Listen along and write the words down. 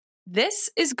This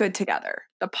is Good Together,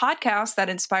 the podcast that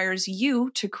inspires you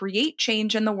to create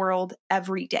change in the world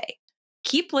every day.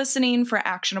 Keep listening for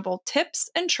actionable tips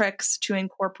and tricks to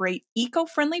incorporate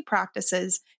eco-friendly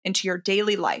practices into your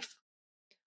daily life.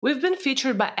 We've been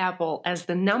featured by Apple as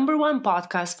the #1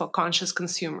 podcast for conscious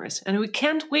consumers, and we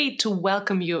can't wait to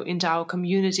welcome you into our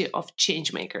community of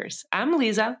changemakers. I'm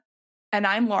Lisa. And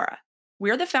I'm Laura.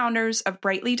 We're the founders of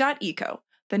Brightly.eco,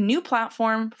 the new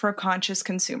platform for conscious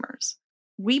consumers.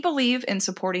 We believe in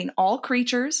supporting all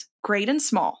creatures, great and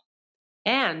small.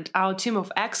 And our team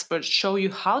of experts show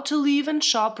you how to live and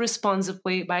shop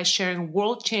responsibly by sharing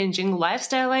world-changing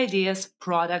lifestyle ideas,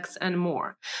 products, and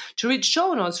more. To read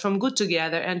show notes from Good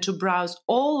Together and to browse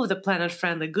all of the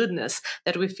planet-friendly goodness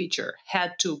that we feature,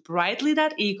 head to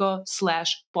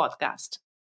brightly.eco/podcast.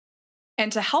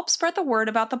 And to help spread the word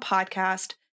about the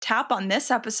podcast, tap on this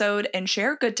episode and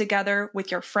share Good Together with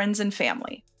your friends and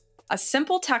family. A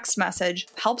simple text message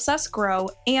helps us grow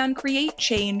and create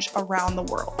change around the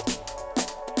world.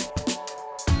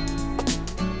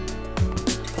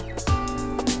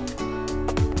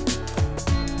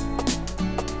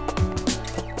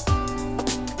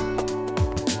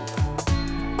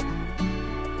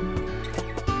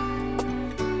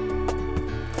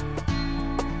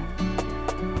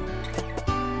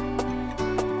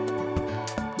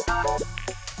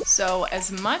 So,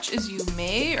 as much as you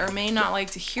may or may not like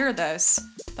to hear this,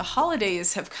 the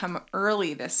holidays have come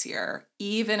early this year,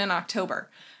 even in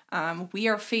October. We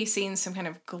are facing some kind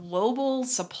of global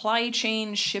supply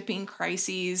chain shipping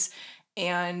crises,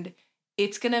 and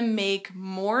it's going to make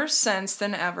more sense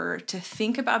than ever to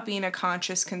think about being a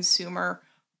conscious consumer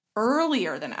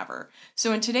earlier than ever.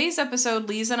 So in today's episode,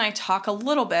 Lisa and I talk a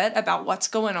little bit about what's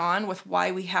going on with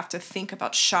why we have to think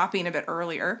about shopping a bit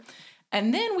earlier.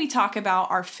 And then we talk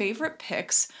about our favorite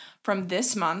picks from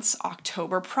this month's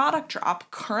October product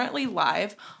drop, currently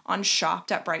live on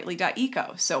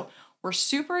shop.brightly.eco. So we're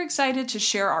super excited to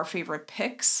share our favorite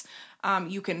picks.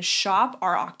 You can shop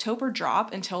our October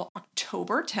drop until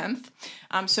October 10th.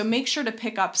 So make sure to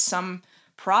pick up some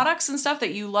products and stuff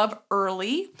that you love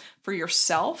early for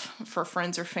yourself, for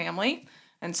friends or family.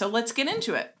 And so let's get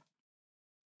into it.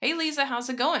 Hey, Lisa, how's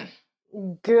it going?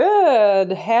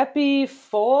 Good. Happy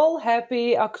fall.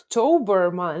 Happy October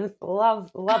month.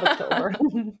 Love October.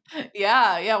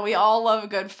 Yeah. We all love a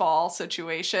good fall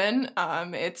situation.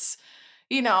 It's,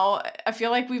 I feel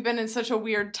like we've been in such a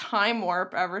weird time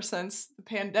warp ever since the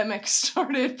pandemic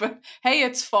started, but hey,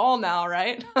 it's fall now,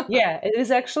 right? Yeah, it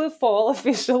is actually fall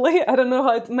officially. I don't know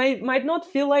how it might not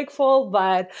feel like fall,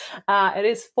 but it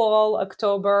is fall.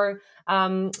 October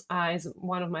is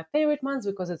one of my favorite months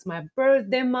because it's my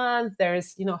birthday month.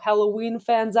 There's, Halloween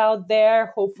fans out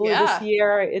there. Hopefully this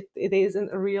year it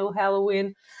isn't a real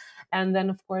Halloween. And then,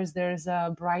 of course, there's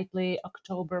a Brightly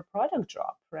October product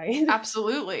drop, right?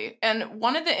 Absolutely. And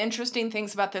one of the interesting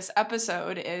things about this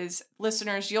episode is,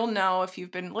 listeners, you'll know if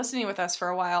you've been listening with us for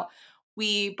a while,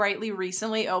 we Brightly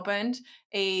recently opened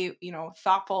a,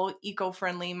 thoughtful,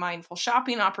 eco-friendly, mindful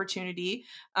shopping opportunity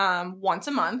once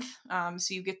a month.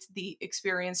 So you get the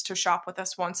experience to shop with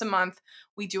us once a month.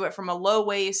 We do it from a low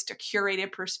waste, a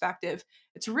curated perspective.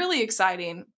 It's really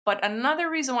exciting. But another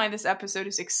reason why this episode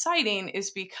is exciting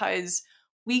is because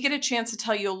we get a chance to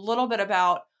tell you a little bit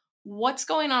about what's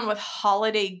going on with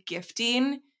holiday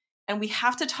gifting. And we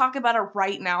have to talk about it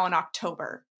right now in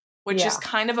October, which is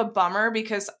kind of a bummer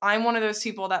because I'm one of those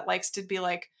people that likes to be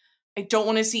like, I don't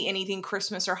want to see anything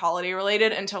Christmas or holiday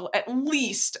related until at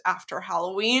least after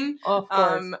Halloween. Of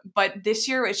course. But this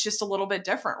year it's just a little bit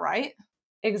different, right?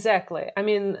 Exactly. I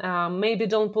mean, maybe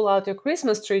don't pull out your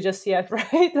Christmas tree just yet,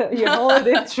 right? Your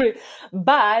holiday tree.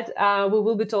 But we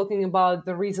will be talking about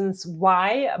the reasons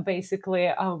why,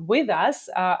 basically, with us,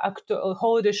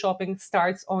 holiday shopping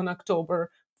starts on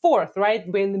October 4th, right?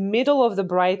 We're in the middle of the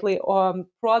Brightly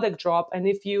product drop. And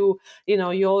if you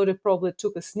already probably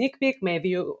took a sneak peek, maybe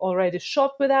you already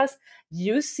shopped with us,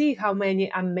 you see how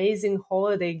many amazing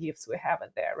holiday gifts we have in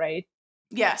there, right?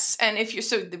 Yes. And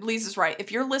Lisa's right.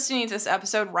 If you're listening to this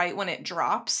episode right when it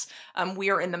drops, we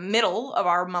are in the middle of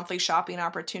our monthly shopping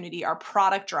opportunity, our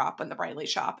product drop on the Brightly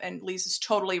shop. And Lisa's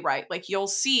totally right. Like, you'll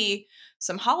see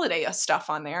some holiday stuff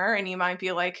on there and you might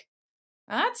be like,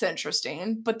 that's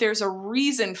interesting, but there's a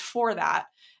reason for that.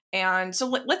 And so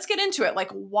let's get into it.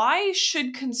 Like, why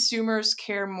should consumers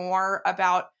care more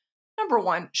about, number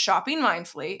one, shopping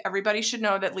mindfully? Everybody should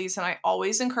know that Lisa and I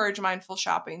always encourage mindful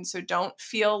shopping. So don't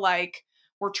feel like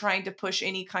we're trying to push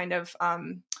any kind of,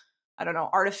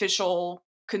 artificial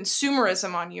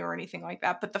consumerism on you or anything like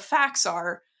that. But the facts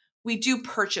are, we do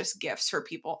purchase gifts for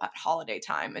people at holiday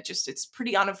time. It's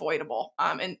pretty unavoidable.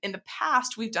 And in the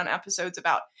past, we've done episodes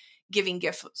about giving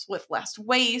gifts with less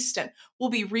waste. And we'll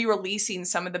be re-releasing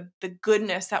some of the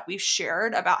goodness that we've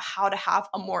shared about how to have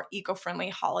a more eco-friendly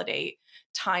holiday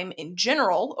time in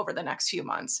general over the next few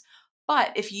months.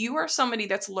 But if you are somebody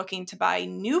that's looking to buy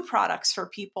new products for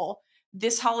people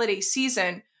this holiday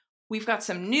season, we've got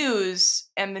some news,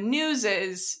 and the news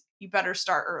is you better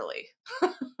start early.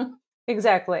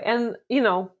 Exactly. And,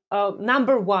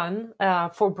 number one,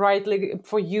 for Brightly,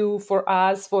 for you, for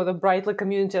us, for the Brightly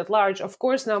community at large, of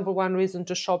course, number one reason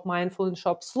to shop mindful and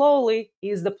shop slowly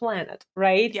is the planet,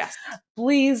 right? Yes.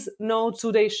 Please, no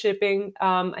 2-day shipping.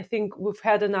 I think we've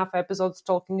had enough episodes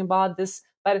talking about this,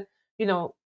 but,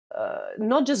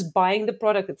 not just buying the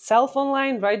product itself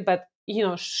online, right? But,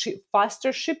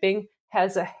 faster shipping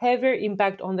has a heavier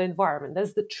impact on the environment.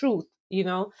 That's the truth,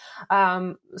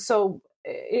 so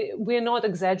we're not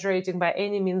exaggerating by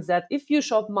any means that if you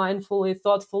shop mindfully,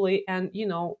 thoughtfully, and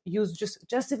use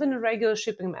just even a regular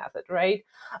shipping method, right,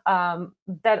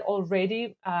 that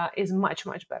already is much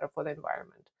much better for the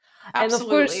environment. And of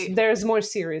course, Absolutely. there's more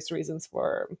serious reasons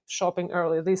for shopping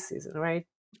early this season, right?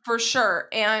 For sure.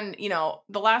 And,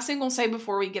 the last thing we'll say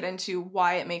before we get into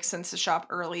why it makes sense to shop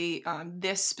early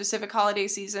this specific holiday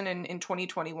season in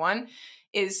 2021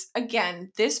 is,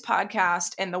 again, this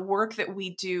podcast and the work that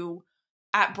we do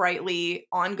at Brightly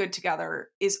on Good Together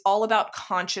is all about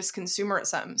conscious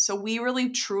consumerism. So we really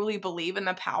truly believe in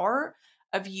the power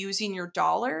of using your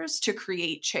dollars to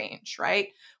create change, right?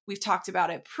 We've talked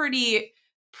about it pretty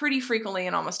frequently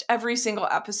in almost every single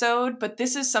episode, but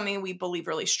this is something we believe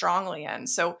really strongly in.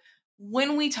 So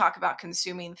when we talk about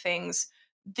consuming things,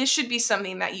 this should be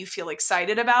something that you feel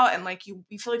excited about and like you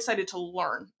feel excited to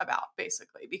learn about,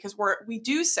 basically, because we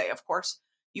do say, of course,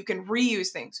 you can reuse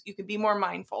things, you can be more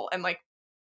mindful, and like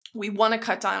we want to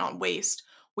cut down on waste.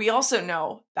 We also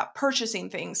know that purchasing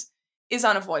things is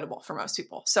unavoidable for most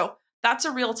people. So that's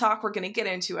a real talk. We're going to get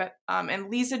into it. And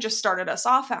Lisa just started us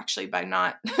off actually by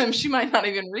not, she might not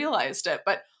even realized it,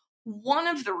 but one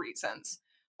of the reasons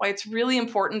why it's really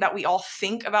important that we all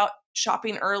think about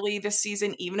shopping early this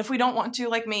season, even if we don't want to,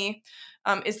 like me,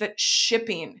 is that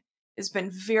shipping has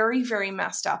been very, very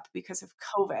messed up because of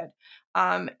COVID.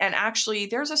 And actually,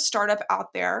 there's a startup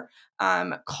out there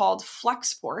called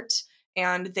Flexport.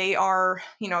 And they are,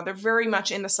 they're very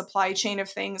much in the supply chain of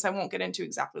things. I won't get into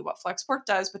exactly what Flexport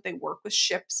does, but they work with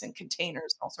ships and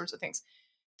containers, all sorts of things.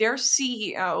 Their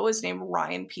CEO is named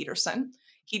Ryan Peterson.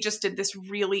 He just did this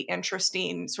really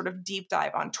interesting sort of deep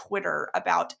dive on Twitter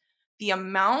about the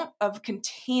amount of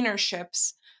container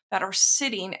ships that are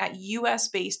sitting at US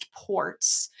based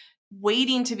ports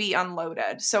waiting to be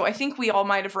unloaded. So I think we all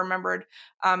might have remembered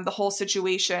the whole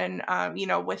situation,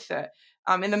 with the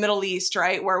in the Middle East,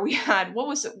 right, where we had, what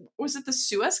was it? Was it the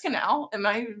Suez Canal?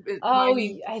 Oh,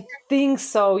 I think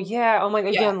so. Yeah. Oh my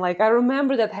God. Yeah, Again, like I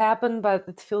remember that happened, but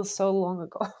it feels so long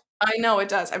ago. I know it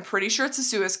does. I'm pretty sure it's the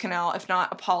Suez Canal. If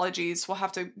not, apologies. We'll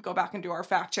have to go back and do our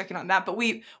fact checking on that. But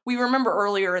we remember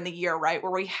earlier in the year, right,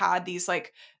 where we had these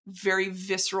like very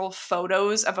visceral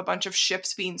photos of a bunch of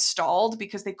ships being stalled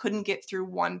because they couldn't get through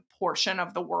one portion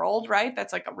of the world, right?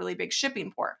 That's like a really big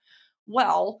shipping port.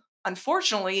 Well,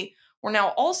 unfortunately, we're now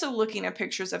also looking at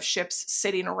pictures of ships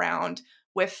sitting around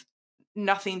with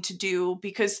nothing to do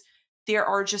because there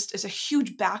are just is a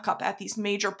huge backup at these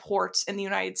major ports in the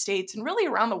United States and really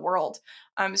around the world.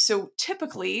 So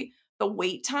typically, the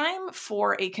wait time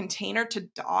for a container to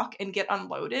dock and get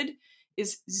unloaded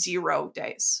is 0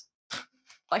 days.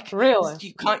 Like Really?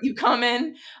 you come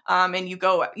in and you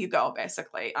go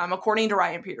basically. According to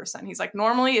Ryan Peterson, he's like,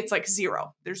 normally it's like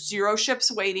 0. There's 0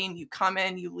 ships waiting. You come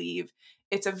in, you leave.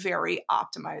 It's a very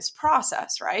optimized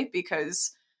process, right?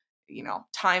 Because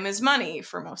time is money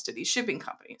for most of these shipping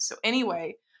companies. So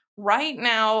anyway, right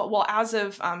now, well, as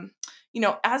of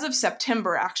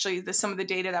September, actually, some of the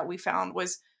data that we found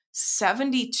was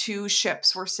 72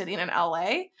 ships were sitting in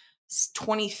LA,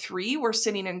 23 were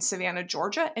sitting in Savannah,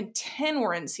 Georgia, and 10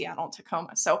 were in Seattle and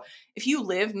Tacoma. So if you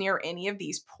live near any of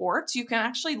these ports, you can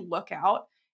actually look out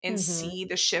and see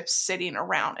the ships sitting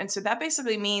around. And so that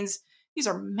basically means these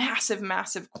are massive,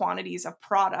 massive quantities of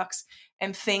products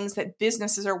and things that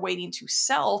businesses are waiting to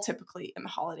sell typically in the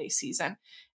holiday season.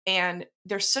 And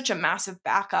there's such a massive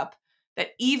backup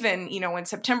that even, in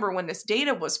September when this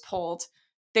data was pulled,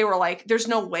 they were like, there's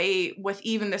no way with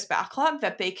even this backlog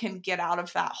that they can get out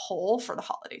of that hole for the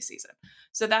holiday season.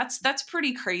 So that's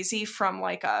pretty crazy from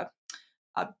like a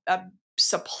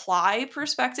supply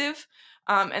perspective.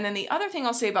 And then the other thing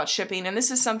I'll say about shipping, and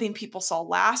this is something people saw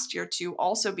last year too,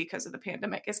 also because of the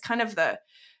pandemic, is kind of the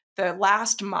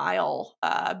last mile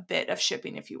bit of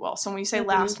shipping, if you will. So when you say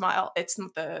last mile, it's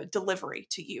the delivery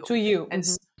to you. To you. And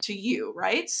to you,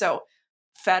 right? So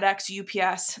FedEx,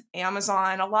 UPS,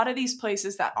 Amazon, a lot of these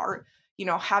places that are,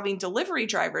 having delivery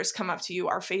drivers come up to you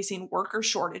are facing worker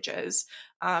shortages,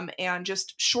 and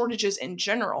just shortages in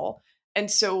general. And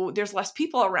so there's less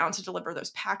people around to deliver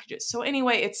those packages. So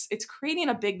anyway, it's creating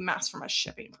a big mess from a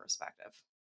shipping perspective.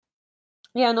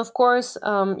 Yeah, and of course,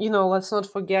 let's not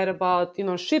forget about,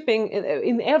 shipping.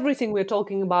 In everything we're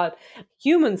talking about,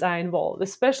 humans are involved,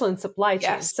 especially in supply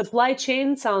chain. Yes. Supply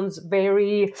chain sounds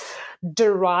very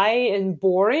dry and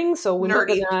boring, so we're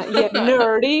Nerdy. not gonna,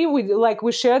 nerdy.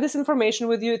 We share this information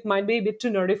with you. It might be a bit too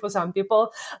nerdy for some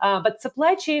people, but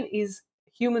supply chain is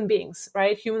human beings,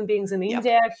 right? Human beings in Yep.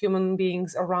 India, human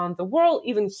beings around the world,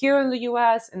 even here in the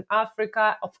US and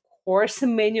Africa. Of course,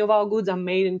 many of our goods are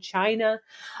made in China.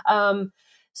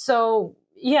 So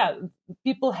yeah,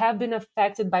 people have been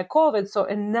affected by COVID. So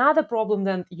another problem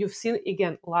that you've seen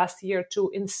again last year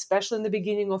too, especially in the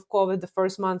beginning of COVID, the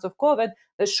first months of COVID,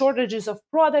 the shortages of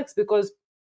products, because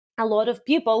a lot of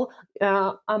people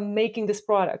are making these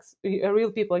products,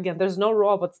 real people. Again, there's no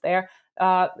robots there.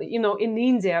 In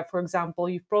India, for example,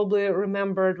 you probably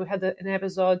remembered we had an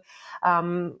episode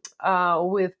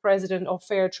with President of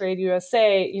Fair Trade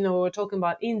USA. We were talking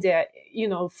about India.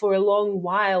 For a long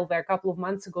while there, a couple of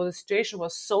months ago, the situation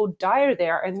was so dire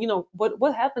there. And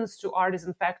what happens to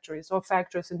artisan factories or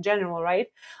factories in general, right?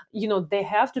 They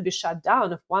have to be shut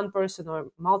down if one person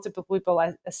or multiple people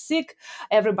are sick.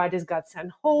 Everybody's got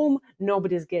sent home.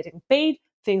 Nobody's getting paid.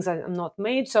 Things are not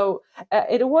made. So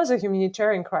it was a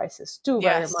humanitarian crisis too,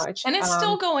 very much. And it's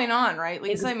still going on, right,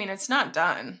 Lisa? I mean, it's not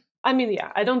done. I mean,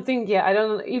 yeah, I don't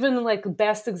even like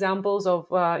best examples of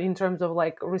in terms of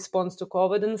like response to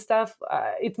COVID and stuff.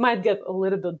 It might get a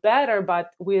little bit better,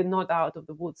 but we're not out of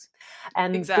the woods.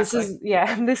 And exactly.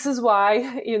 this is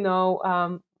why,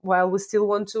 while we still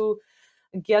want to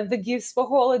get the gifts for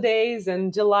holidays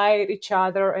and delight each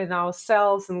other and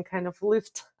ourselves and kind of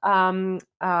lift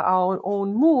our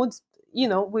own moods,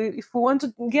 if we want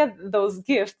to get those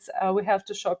gifts, we have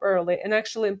to shop early. And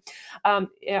actually,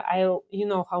 you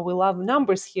know how we love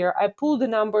numbers here. I pulled the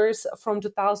numbers from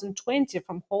 2020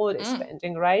 from holiday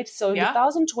spending, right? So in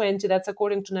 2020, that's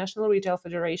according to National Retail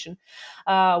Federation,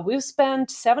 we've spent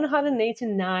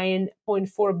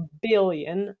 789.4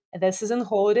 billion. This is in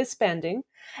holiday spending.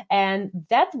 And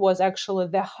that was actually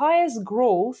the highest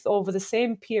growth over the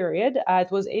same period. It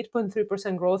was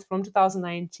 8.3% growth from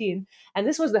 2019. And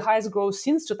this was the highest growth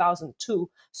since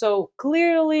 2002. So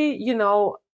clearly,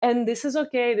 and this is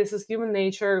okay. This is human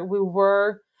nature. We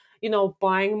were,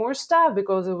 buying more stuff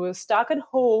because we were stuck at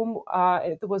home.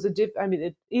 It was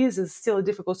it is still a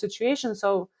difficult situation.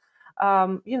 So,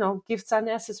 gifts are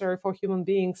necessary for human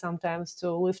beings sometimes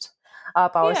to lift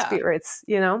up our spirits,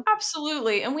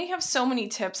 Absolutely. And we have so many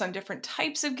tips on different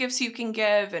types of gifts you can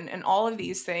give and all of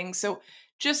these things. So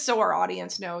just so our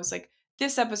audience knows, like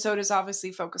this episode is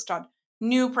obviously focused on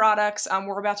new products.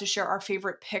 We're about to share our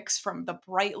favorite picks from the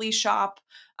Brightly shop,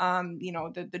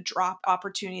 the drop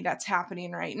opportunity that's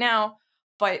happening right now.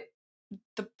 But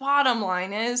the bottom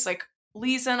line is, like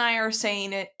Lisa and I are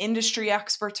saying it, industry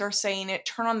experts are saying it,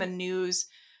 turn on the news.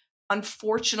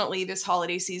 Unfortunately, this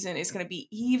holiday season is going to be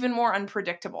even more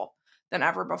unpredictable than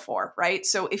ever before, right?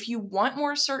 So if you want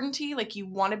more certainty, like you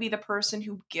want to be the person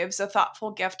who gives a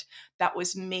thoughtful gift that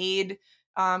was made,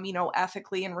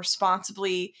 ethically and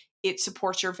responsibly, it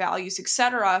supports your values,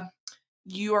 etc.,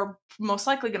 you are most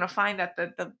likely going to find that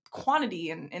the quantity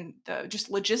and the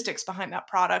just logistics behind that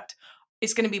product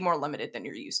is going to be more limited than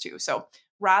you're used to. So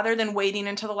rather than waiting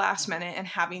until the last minute and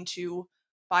having to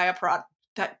buy a product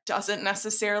that doesn't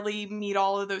necessarily meet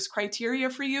all of those criteria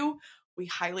for you, we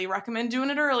highly recommend doing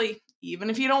it early, even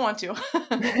if you don't want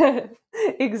to.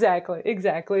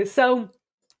 Exactly. So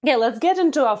yeah, let's get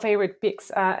into our favorite picks.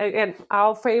 Again,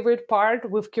 our favorite part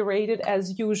we've curated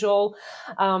as usual,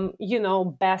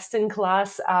 best in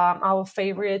class, our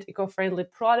favorite eco-friendly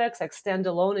products, like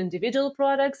standalone individual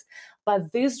products.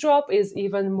 But this drop is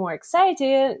even more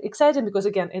exciting because,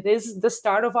 again, it is the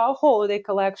start of our holiday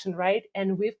collection, right?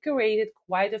 And we've curated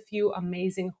quite a few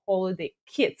amazing holiday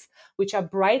kits, which are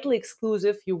Brightly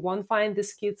exclusive. You won't find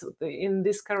these kits in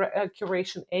this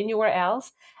curation anywhere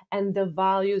else. And the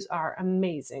values are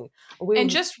amazing. And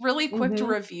just really quick to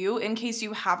review, in case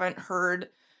you haven't heard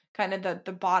kind of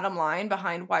the bottom line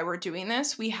behind why we're doing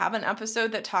this, we have an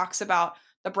episode that talks about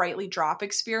the Brightly drop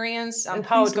experience. And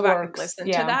how please it go works. back and listen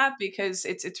to that because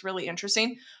it's really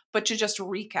interesting. But to just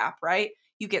recap, right?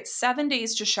 You get 7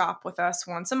 days to shop with us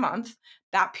once a month.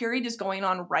 That period is going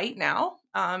on right now.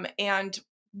 And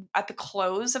at the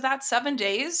close of that 7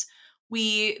 days,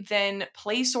 we then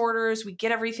place orders, we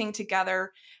get everything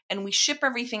together, and we ship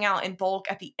everything out in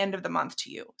bulk at the end of the month to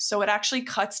you. So it actually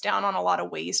cuts down on a lot of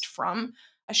waste from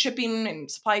a shipping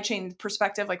and supply chain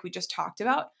perspective, like we just talked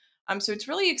about. So it's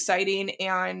really exciting.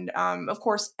 And of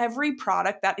course, every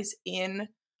product that is in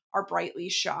our Brightly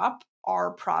shop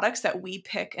are products that we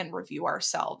pick and review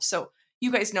ourselves. So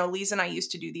you guys know Lisa and I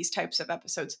used to do these types of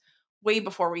episodes way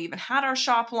before we even had our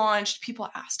shop launched. People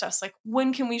asked us, like,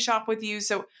 when can we shop with you?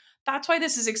 So that's why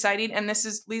this is exciting. And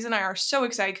Lisa and I are so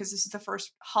excited because this is the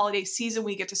first holiday season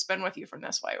we get to spend with you from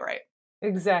this way, right?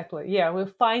 Exactly. Yeah, we're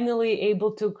finally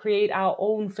able to create our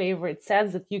own favorite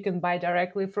sets that you can buy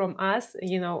directly from us,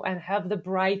 and have the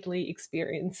Brightly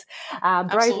experience, Brightly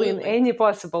in Absolutely. any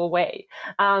possible way.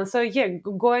 So yeah,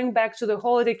 going back to the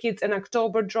Holiday Kits and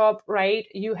October drop, right?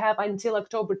 You have until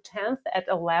October 10th at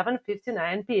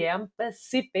 11:59 p.m.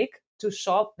 Pacific to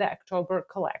shop the October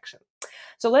collection.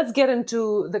 So let's get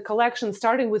into the collection,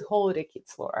 starting with Holiday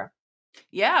Kits, Laura.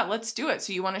 Yeah, let's do it.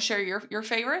 So you want to share your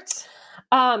favorites?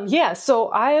 Yeah,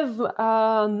 so I've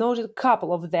noted a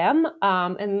couple of them,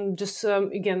 and just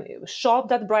again,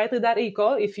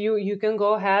 shop.brightly.eco. If you can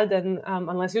go ahead and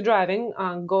unless you're driving,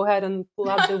 go ahead and pull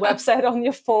up the website on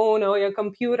your phone or your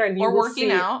computer, and you Or will working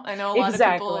see out. I know a lot of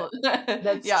exactly. people,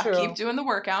 That's yeah, keep true. doing the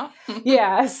workout.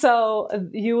 Yeah, so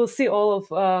you will see all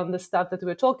of the stuff that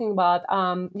we're talking about.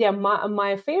 Yeah,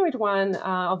 my favorite one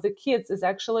of the kits is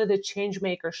actually the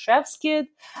Changemaker Chef's Kit.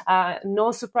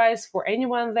 No surprise for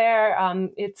anyone there.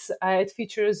 It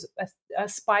features a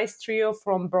spice trio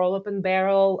from Burlap and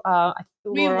Barrel.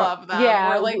 We Laura, love them.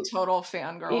 yeah, We're like total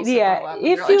fangirls of yeah. Burlap and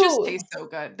If Barrel. It just you tastes so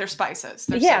good. They're spices.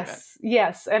 They're so good.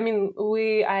 Yes. I mean,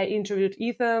 I interviewed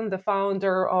Ethan, the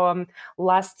founder,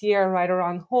 last year, right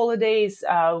around holidays.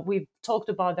 We've talked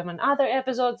about them in other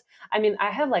episodes. I mean,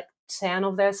 I have like 10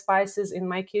 of their spices in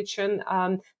my kitchen.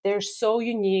 They're so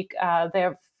unique.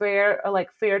 They're fair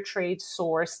trade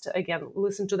sourced. Again,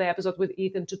 listen to the episode with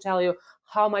Ethan to tell you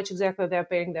how much exactly they're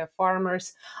paying their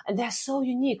farmers. And they're so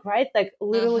unique, right? Like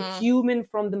literally Mm-hmm. cumin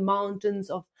from the mountains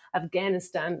of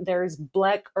Afghanistan. There is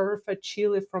black urfa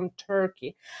chili from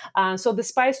Turkey. So the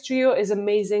spice trio is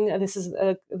amazing. This is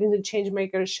in the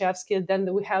Changemaker Chef's Kit.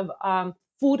 Then we have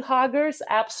Food Huggers,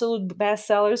 absolute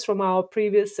bestsellers from our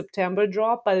previous September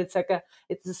drop. But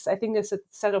I think it's a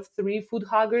set of 3 Food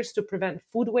Huggers to prevent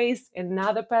food waste.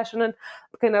 Another passionate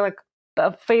kind of like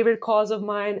a favorite cause of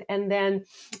mine. And then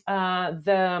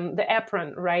the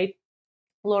apron, right,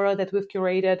 Laura, that we've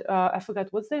curated. I forgot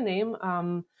what's their name.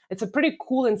 It's a pretty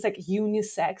cool and it's like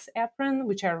unisex apron,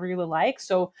 which I really like.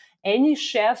 So any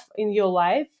chef in your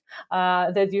life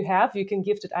that you have, you can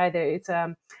gift it either. It's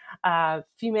a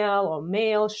female or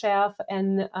male chef,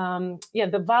 and yeah,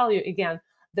 the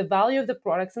value of the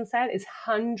products inside is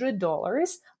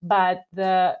 $100, but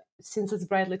since it's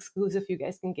Brightly exclusive, you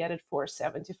guys can get it for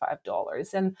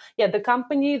 $75. And yeah, the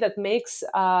company that makes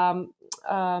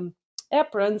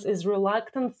aprons is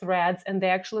Reluctant Threads, and they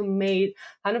actually made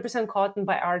 100% cotton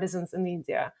by artisans in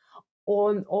India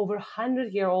on over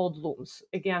 100-year-old looms.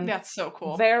 Again, That's so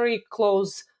cool. Very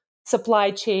close supply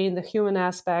chain, the human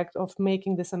aspect of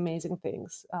making these amazing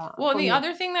things. Well, and the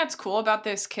other thing that's cool about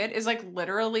this kit is like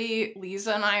literally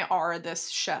Lisa and I are this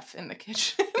chef in the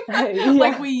kitchen.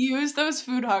 Like we use those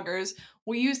Food Huggers.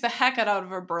 We use the heck out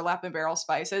of our Burlap and Barrel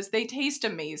spices. They taste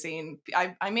amazing.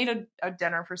 I made a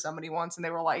dinner for somebody once and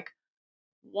they were like,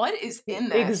 what is in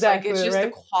this? Exactly, like it's just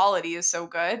right? The quality is so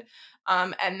good.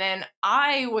 And then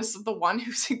I was the one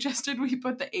who suggested we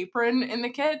put the apron in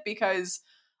the kit because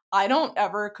I don't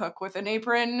ever cook with an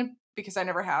apron because I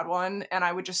never had one and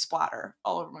I would just splatter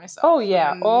all over myself. Oh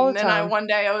yeah, all the then time. One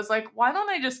day I was like, why don't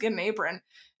I just get an apron?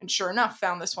 And sure enough,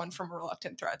 found this one from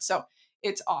Reluctant Threads. So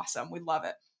it's awesome. We love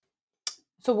it.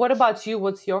 So what about you?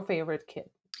 What's your favorite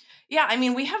kit? Yeah, I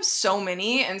mean, we have so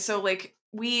many. And so like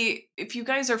if you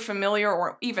guys are familiar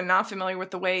or even not familiar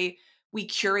with the way we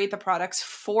curate the products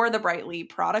for the Brightly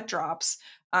product drops,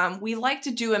 we like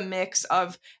to do a mix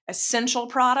of essential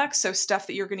products, so stuff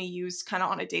that you're going to use kind of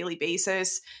on a daily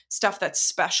basis, stuff that's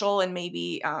special and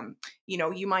maybe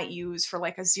you might use for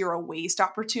like a zero waste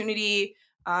opportunity.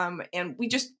 And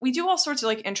we do all sorts of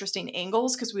like interesting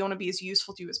angles because we want to be as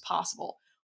useful to you as possible.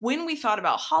 When we thought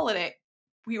about holiday,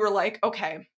 we were like,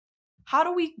 okay, how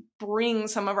do we bring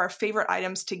some of our favorite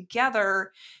items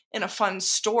together in a fun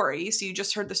story? So you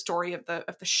just heard the story of the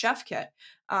chef kit,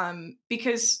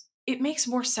 because it makes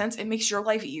more sense. It makes your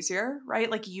life easier, right?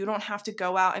 Like you don't have to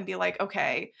go out and be like,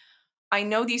 okay, I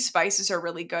know these spices are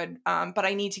really good, but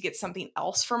I need to get something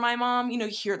else for my mom. You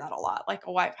hear that a lot. Like,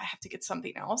 oh, I have to get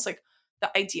something else. Like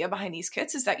the idea behind these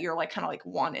kits is that you're like kind of like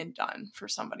one and done for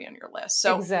somebody on your list.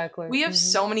 So exactly. We have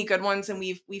so many good ones, and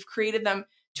we've created them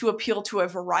to appeal to a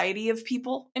variety of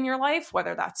people in your life,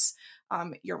 whether that's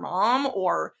your mom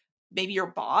or maybe your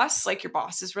boss, like your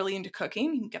boss is really into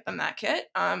cooking, you can get them that kit.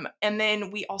 And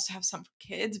then we also have some for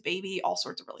kids, baby, all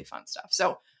sorts of really fun stuff.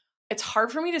 So it's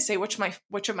hard for me to say which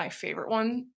of my favorite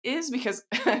one is, because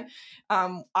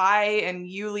I and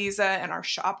you, Lisa, and our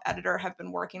shop editor have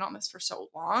been working on this for so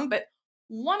long. But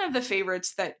one of the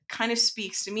favorites that kind of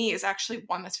speaks to me is actually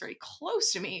one that's very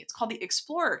close to me. It's called the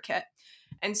Explorer Kit.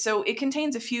 And so it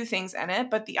contains a few things in it,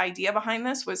 but the idea behind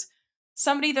this was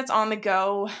somebody that's on the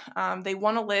go. They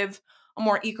want to live a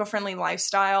more eco-friendly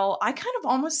lifestyle. I kind of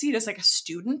almost see it as like a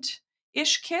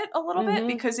student-ish kit a little bit,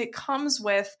 because it comes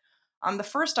with the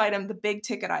first item, the big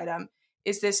ticket item,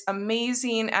 is this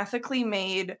amazing, ethically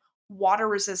made,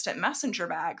 water-resistant messenger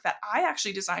bag that I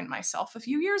actually designed myself a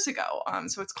few years ago.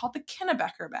 So it's called the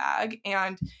Kennebecker bag,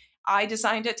 and I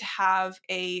designed it to have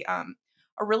a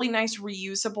really nice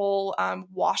reusable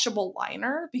washable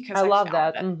liner, because I love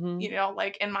found that. that,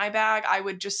 like in my bag, I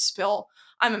would just spill,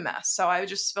 I'm a mess. So I would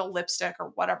just spill lipstick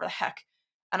or whatever the heck.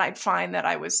 And I'd find that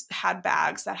I had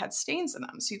bags that had stains in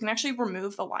them. So you can actually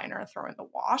remove the liner and throw in the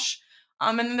wash.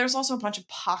 And then there's also a bunch of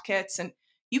pockets, and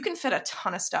you can fit a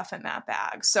ton of stuff in that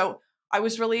bag. So I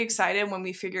was really excited when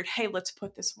we figured, hey, let's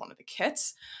put this in one of the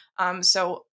kits.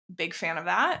 So big fan of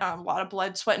that. A lot of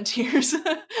blood, sweat, and tears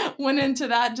went into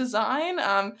that design.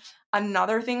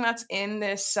 Another thing that's in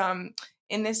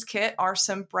this kit are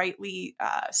some Brightly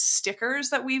stickers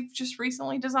that we've just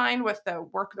recently designed with the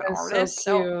work of an artist.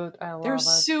 So cute. I love they're it.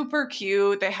 super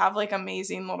cute. They have like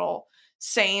amazing little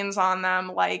sayings on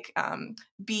them, like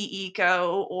be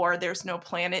eco or there's no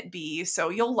planet B. So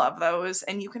you'll love those.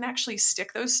 And you can actually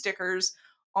stick those stickers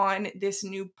on this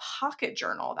new pocket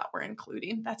journal that we're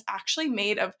including that's actually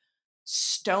made of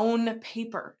stone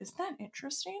paper. Isn't that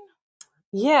interesting?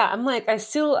 Yeah, I'm like,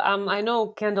 I know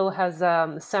Kendall has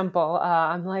sample.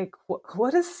 I'm like,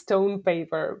 what is stone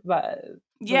paper? But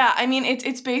yeah, I mean,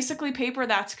 it's basically paper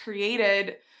that's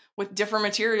created with different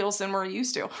materials than we're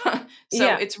used to.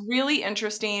 So it's really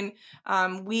interesting.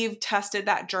 We've tested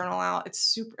that journal out.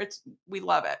 We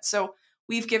love it. So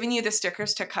we've given you the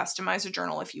stickers to customize a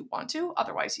journal if you want to.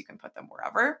 Otherwise, you can put them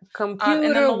wherever.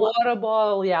 Computer, water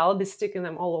bottle. Yeah, I'll be sticking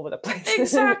them all over the place.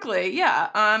 Exactly. Yeah.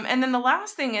 And then the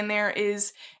last thing in there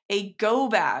is a go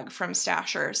bag from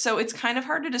Stasher. So it's kind of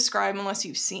hard to describe unless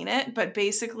you've seen it, but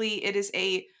basically it is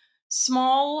a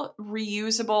small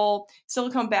reusable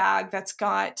silicone bag that's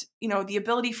got, the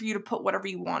ability for you to put whatever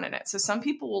you want in it. So some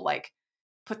people will like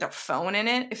put their phone in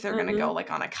it if they're going to go like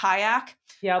on a kayak.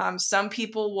 Yeah. Some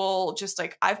people will just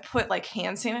like, I've put like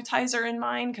hand sanitizer in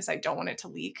mine because I don't want it to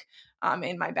leak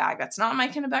in my bag. That's not my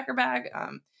Kennebecker bag.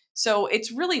 So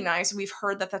it's really nice. We've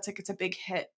heard that it's a big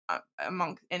hit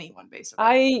among anyone,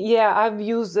 basically. I've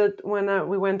used it when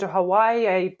we went to Hawaii.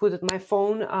 I put my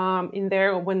phone in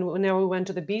there whenever we went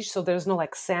to the beach, so there's no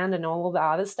like sand and all of the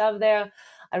other stuff there.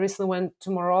 I recently went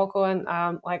to Morocco, and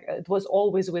like it was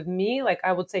always with me. Like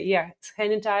I would say, it's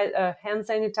hand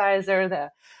sanitizer,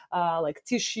 the like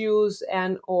tissues,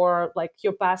 and or like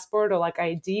your passport or like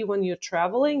ID when you're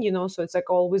traveling. So it's like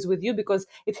always with you, because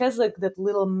it has like that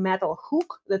little metal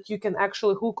hook that you can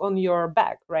actually hook on your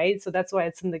bag, right? So that's why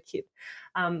it's in the kit.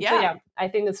 So I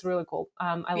think it's really cool.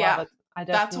 I love it.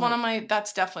 That's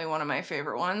definitely one of my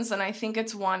favorite ones, and I think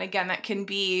it's one again that can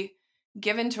be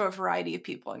given to a variety of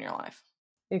people in your life.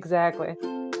 Exactly.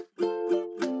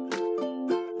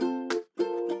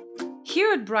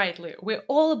 Here at Brightly, we're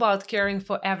all about caring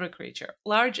for every creature,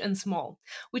 large and small,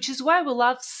 which is why we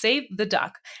love Save the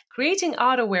Duck. Creating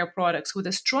outerwear products with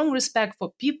a strong respect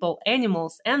for people,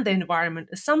 animals, and the environment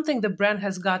is something the brand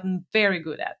has gotten very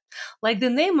good at. Like the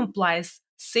name implies,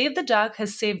 Save the Duck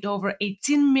has saved over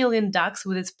 18 million ducks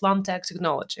with its PlumTech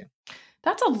technology.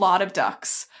 That's a lot of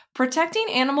ducks. Protecting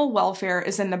animal welfare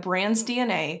is in the brand's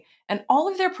DNA, and all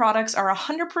of their products are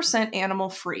 100%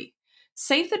 animal-free.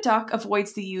 Save the Duck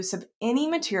avoids the use of any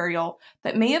material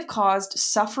that may have caused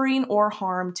suffering or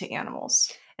harm to animals.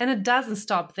 And it doesn't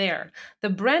stop there. The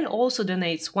brand also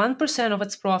donates 1% of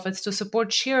its profits to support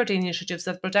charity initiatives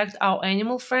that protect our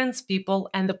animal friends, people,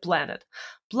 and the planet.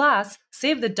 Plus,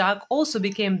 Save the Duck also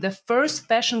became the first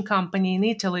fashion company in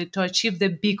Italy to achieve the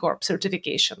B Corp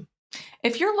certification.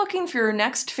 If you're looking for your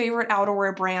next favorite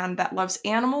outerwear brand that loves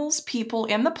animals, people,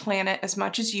 and the planet as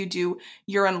much as you do,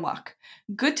 you're in luck.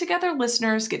 Good Together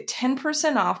listeners get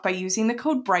 10% off by using the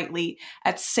code BRIGHTLY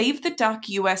at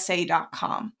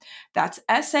SaveTheDuckUSA.com. That's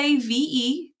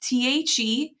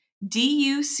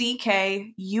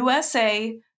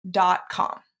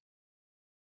SaveTheDuckUSA.com.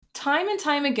 Time and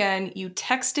time again, you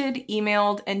texted,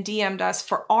 emailed, and DM'd us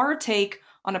for our take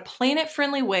on a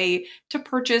planet-friendly way to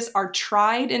purchase our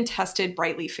tried and tested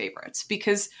Brightly favorites.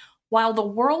 Because while the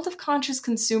world of conscious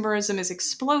consumerism is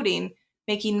exploding,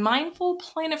 making mindful,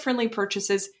 planet-friendly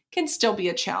purchases can still be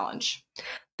a challenge.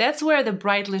 That's where the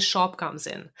Brightly shop comes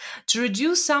in. To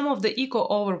reduce some of the eco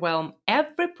overwhelm,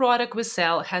 every product we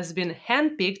sell has been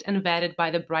handpicked and vetted by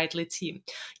the Brightly team.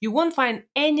 You won't find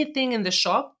anything in the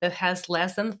shop that has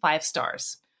less than 5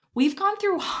 stars. We've gone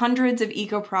through hundreds of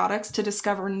eco products to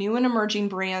discover new and emerging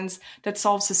brands that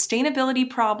solve sustainability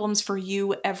problems for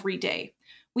you every day.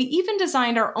 We even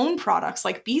designed our own products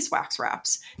like beeswax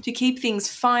wraps to keep things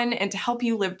fun and to help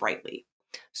you live brightly.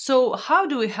 So, how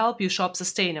do we help you shop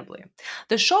sustainably?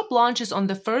 The shop launches on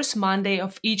the first Monday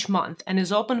of each month and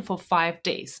is open for 5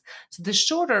 days. So, the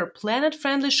shorter, planet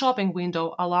friendly shopping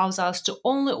window allows us to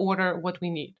only order what we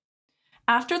need.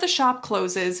 After the shop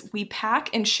closes, we pack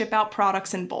and ship out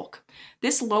products in bulk.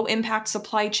 This low impact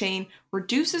supply chain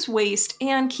reduces waste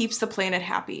and keeps the planet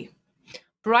happy.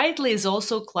 Brightly is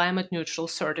also climate neutral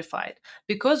certified.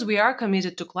 Because we are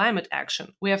committed to climate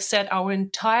action, we have set our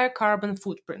entire carbon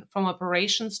footprint from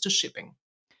operations to shipping.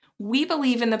 We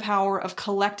believe in the power of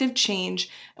collective change,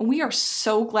 and we are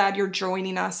so glad you're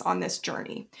joining us on this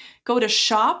journey. Go to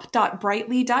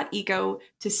shop.brightly.eco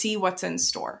to see what's in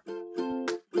store.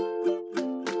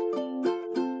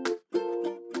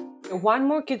 One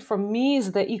more kit for me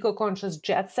is the eco-conscious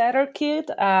jet setter kit.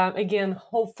 Again,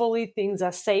 hopefully things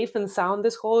are safe and sound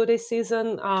this holiday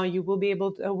season. You will be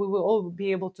able to, we will all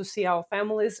be able to see our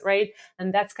families, right?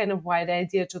 And that's kind of why the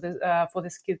idea for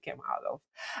this kit came out of.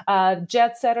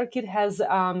 Jet setter kit has,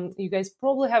 you guys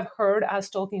probably have heard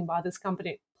us talking about this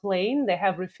company Plain. They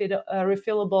have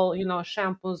refillable,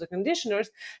 shampoos and conditioners,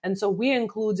 and so we're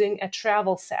including a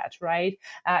travel set, right?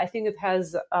 I think it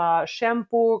has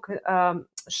shampoo,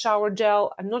 shower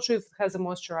gel. I'm not sure if it has a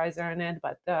moisturizer in it,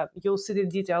 but you'll see the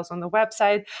details on the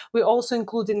website. We're also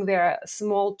including their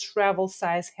small travel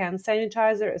size hand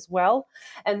sanitizer as well,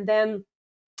 and then.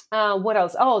 What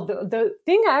else? Oh, the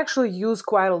thing I actually use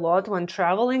quite a lot when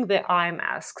traveling, the eye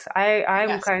masks. I'm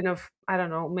Yes. kind of, I don't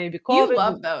know, maybe You COVID.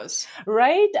 love those.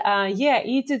 Right? Yeah,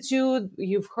 Eatitude,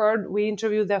 you've heard, we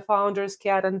interviewed their founders,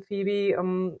 Kat and Phoebe,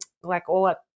 more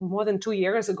than 2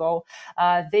 years ago.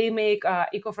 They make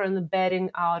eco-friendly bedding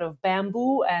out of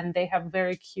bamboo, and they have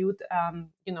very cute,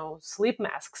 sleep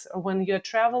masks. When you're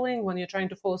traveling, when you're trying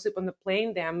to fall asleep on the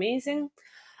plane, they're amazing.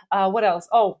 What else?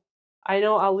 Oh, I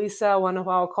know Alisa, one of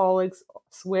our colleagues,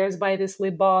 swears by this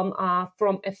lip balm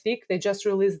from Ethic. They just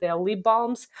released their lip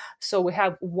balms. So we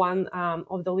have one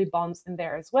of the lip balms in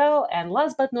there as well. And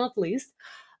last but not least,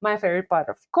 my favorite part,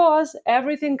 of course,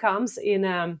 everything comes in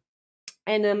a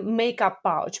makeup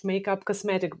pouch, makeup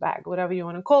cosmetic bag, whatever you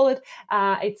want to call it.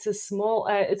 It's a small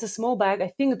bag. I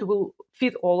think it will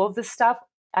fit all of this stuff.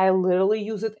 I literally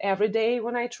use it every day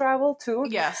when I travel too.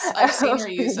 Yes, I've seen her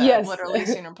use it. Yes. Literally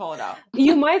seen her pull it out.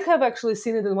 You might have actually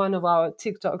seen it in one of our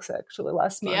TikToks actually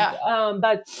last month. Yeah.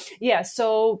 But yeah,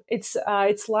 so it's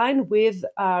lined with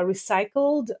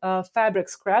recycled fabric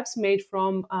scraps made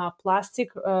from plastic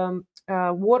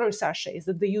water sachets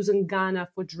that they use in Ghana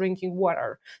for drinking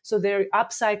water. So they're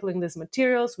upcycling these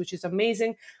materials, which is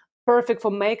amazing. Perfect for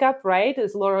makeup, right?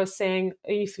 As Laura was saying,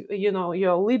 if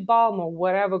your lip balm or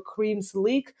whatever creams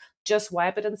leak, just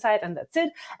wipe it inside and that's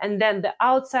it. And then the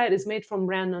outside is made from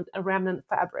remnant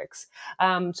fabrics.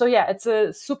 So yeah, it's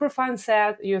a super fun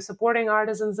set. You're supporting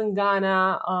artisans in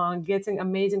Ghana, getting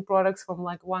amazing products from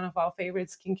like one of our favorite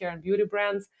skincare and beauty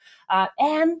brands.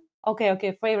 And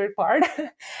okay, favorite part.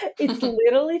 It's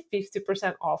literally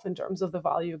 50% off in terms of the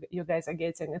value you guys are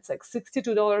getting. It's like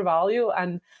 $62 value,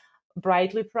 and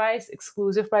Brightly price,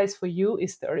 exclusive price for you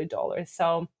is $30.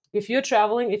 So if you're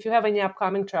traveling, if you have any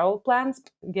upcoming travel plans,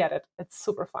 get it. It's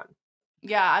super fun.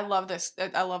 Yeah, I love this.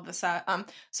 I love the set.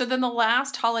 So then the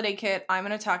last holiday kit I'm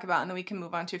going to talk about, and then we can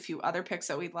move on to a few other picks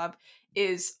that we love,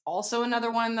 is also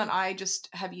another one that I just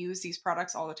have used these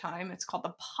products all the time. It's called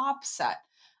the Pop Set.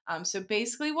 So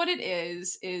basically what it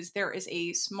is there is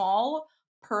a small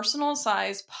personal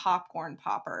size popcorn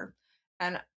popper,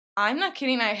 and I'm not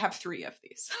kidding. I have 3 of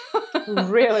these.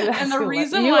 Really? And the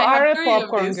reason you why I are have a 3 of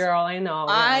popcorn these, girl, I know.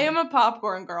 I Yeah. am a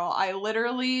popcorn girl. I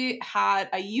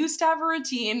used to have a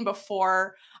routine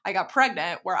before I got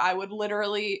pregnant where I would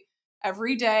literally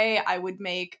every day I would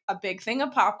make a big thing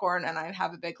of popcorn and I'd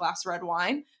have a big glass of red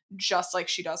wine, just like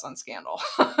she does on Scandal.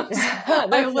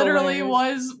 I literally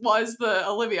hilarious. was the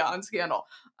Olivia on Scandal.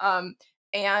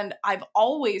 And I've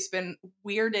always been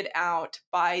weirded out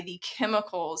by the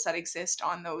chemicals that exist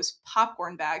on those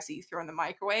popcorn bags that you throw in the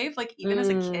microwave. Like even as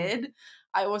a kid,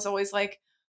 I was always like,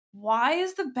 why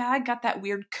is the bag got that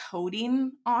weird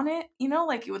coating on it?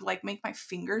 Like it would like make my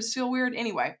fingers feel weird.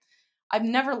 Anyway, I've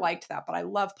never liked that, but I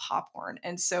love popcorn.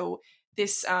 And so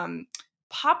this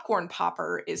popcorn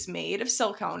popper is made of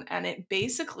silicone, and it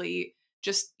basically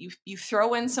just you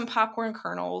throw in some popcorn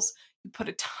kernels, you put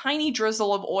a tiny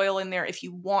drizzle of oil in there if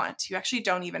you want. You actually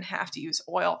don't even have to use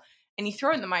oil, and you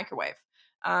throw it in the microwave.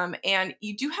 And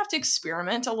you do have to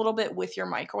experiment a little bit with your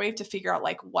microwave to figure out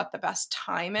like what the best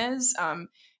time is.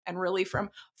 And really from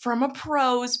a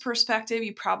pro's perspective,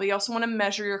 you probably also want to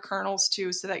measure your kernels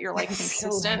too, so that you're like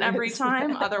consistent every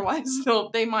time. Otherwise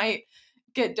they might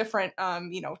get different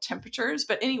temperatures.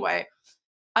 But anyway,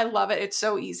 I love it. It's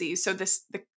so easy. So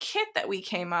the kit that we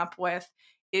came up with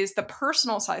is the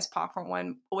personal size popcorn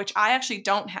one, which I actually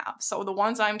don't have. So the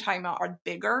ones I'm talking about are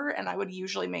bigger, and I would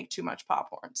usually make too much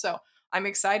popcorn. So I'm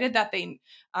excited that the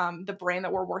brand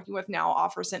that we're working with now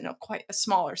offers it in quite a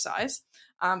smaller size.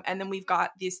 And then we've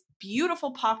got these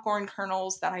beautiful popcorn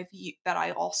kernels that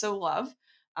I also love.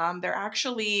 They're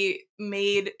actually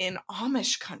made in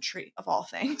Amish country, of all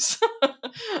things.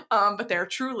 But they're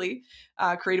truly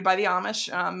created by the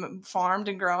Amish, farmed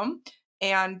and grown,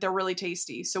 and they're really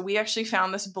tasty. So we actually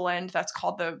found this blend that's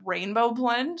called the Rainbow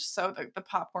Blend. So the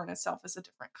popcorn itself is a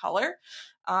different color.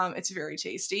 It's very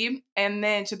tasty. And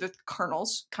then the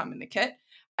kernels come in the kit.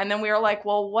 And then we were like,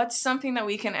 well, what's something that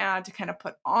we can add to kind of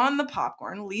put on the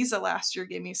popcorn? Lisa last year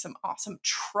gave me some awesome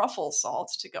truffle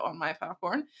salt to go on my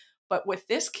popcorn. But with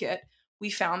this kit, we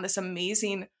found this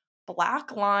amazing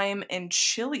black lime and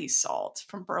chili salt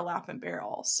from Burlap and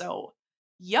Barrel. So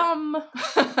yum.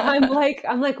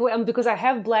 Because I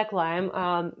have black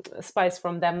lime spice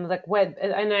from them, like wet,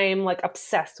 and I am like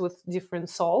obsessed with different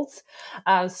salts.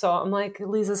 So I'm like,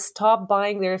 Lisa, stop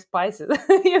buying their spices.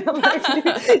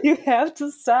 You have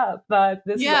to stop. But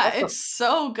this is awesome. It's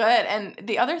so good. And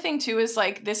the other thing too is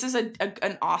like this is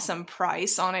an awesome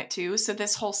price on it too. So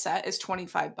this whole set is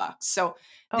 $25. So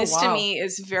this to me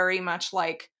is very much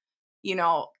like,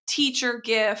 teacher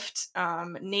gift,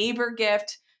 neighbor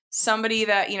gift. Somebody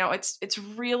that, it's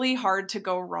really hard to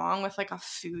go wrong with like a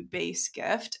food-based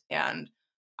gift. And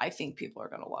I think people are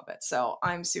going to love it. So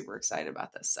I'm super excited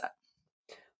about this set.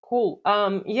 Cool.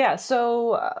 So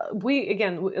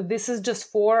this is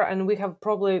just 4, and we have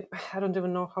probably, I don't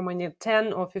even know how many,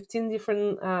 10 or 15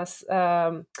 different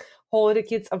holiday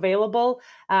kits available.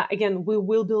 Again, we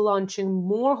will be launching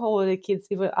more holiday kits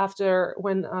even after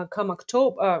come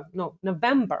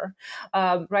November,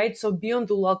 right? So be on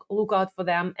the lookout for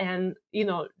them, and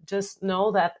just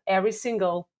know that every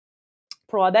single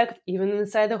product, even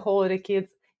inside the holiday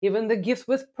kits, even the gift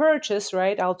with purchase,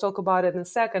 right? I'll talk about it in a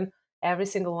second. Every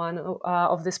single one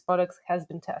of these products has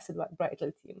been tested by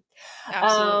Brightly team.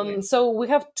 Absolutely. So we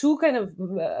have 2 kind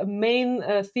of main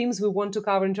themes we want to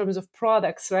cover in terms of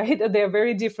products, right? They're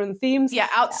very different themes. Yeah,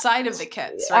 outside of the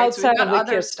kits, right? Outside so we've got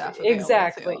other kits. Stuff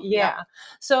exactly. Yeah.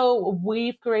 So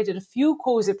we've created a few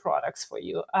cozy products for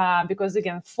you because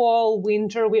again, fall,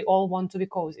 winter, we all want to be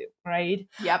cozy, right?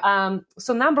 Yep.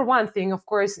 So number one thing, of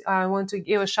course, I want to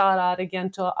give a shout out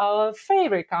again to our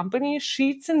favorite company,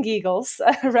 Sheets and Giggles,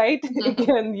 right?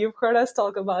 Again, you've heard us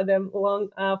talk about them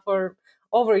for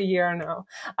over a year now.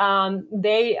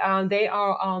 They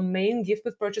are our main gift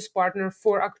with purchase partner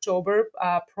for October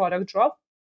product drop.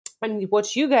 And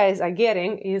what you guys are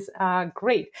getting is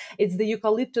great. It's the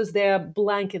Eucalyptus There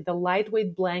blanket, the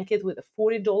lightweight blanket with a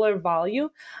 $40 value.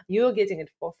 You're getting it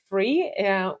for free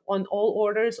on all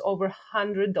orders over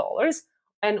 $100.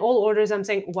 And all orders, I'm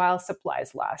saying, while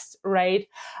supplies last, right?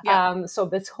 Yeah. So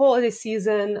this holiday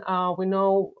season, we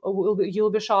know you'll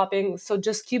be shopping. So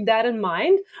just keep that in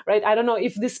mind, right? I don't know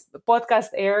if this podcast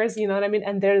airs, you know what I mean?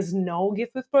 And there's no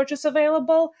gift with purchase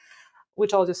available. We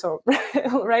told you so,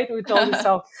 right? We told you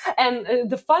so. And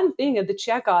the fun thing at the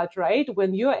checkout, right?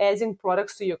 When you're adding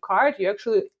products to your cart, you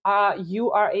actually you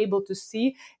are able to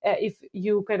see if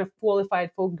you kind of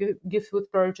qualified for gift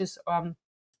with purchase.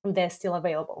 They're still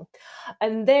available.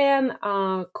 And then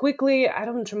quickly, I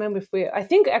don't remember I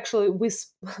think actually we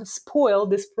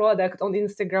spoiled this product on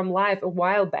Instagram Live a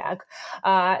while back.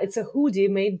 It's a hoodie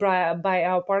made by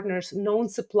our partners, Known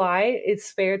Supply. It's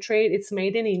fair trade. It's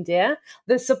made in India.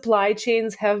 The supply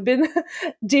chains have been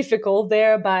difficult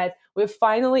there, but we're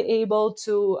finally able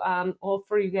to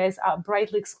offer you guys a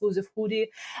Brightly exclusive hoodie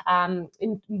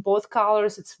in both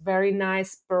colors. It's very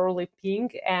nice, pearly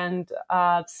pink and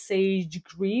sage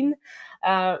green.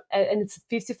 And it's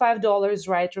 $55,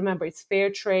 right? Remember, it's fair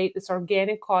trade. It's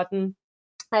organic cotton.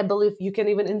 I believe you can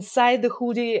even inside the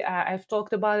hoodie, I've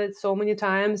talked about it so many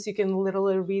times, you can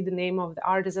literally read the name of the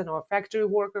artisan or factory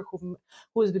worker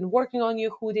who's been working on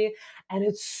your hoodie. And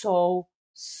it's so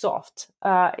soft.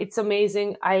 It's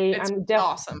amazing. It's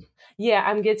awesome. Yeah,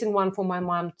 I'm getting one for my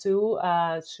mom too.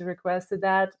 She requested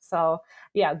that. So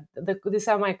yeah, these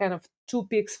are my kind of 2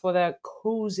 picks for the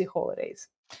cozy holidays.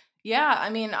 Yeah, I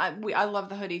mean, I love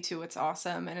the hoodie too. It's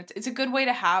awesome, and it's a good way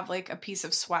to have like a piece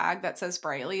of swag that says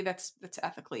Brightly that's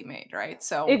ethically made, right?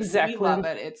 So we love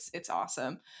Exactly. it. It's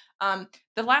awesome.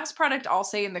 The last product I'll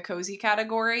say in the cozy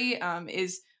category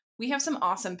is we have some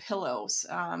awesome pillows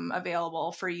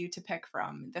available for you to pick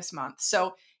from this month.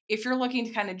 So if you're looking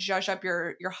to kind of judge up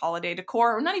your holiday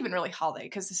decor, or not even really holiday,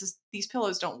 because these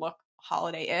pillows don't look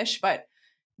holiday-ish, but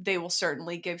they will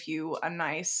certainly give you a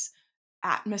nice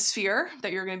atmosphere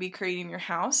that you're going to be creating in your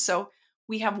house. So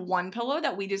we have one pillow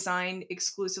that we designed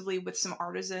exclusively with some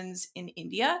artisans in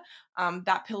India.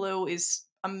 That pillow is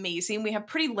amazing. We have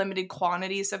pretty limited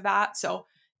quantities of that, so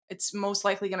it's most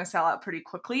likely going to sell out pretty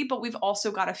quickly. But we've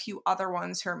also got a few other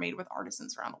ones who are made with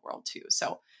artisans around the world too.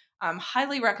 So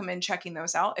highly recommend checking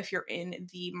those out if you're in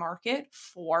the market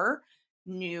for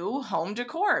new home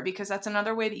decor, because that's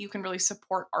another way that you can really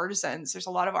support artisans. There's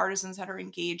a lot of artisans that are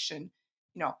engaged in,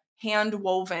 hand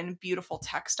woven beautiful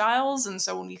textiles. And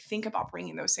so when we think about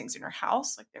bringing those things in your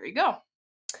house, like, there you go.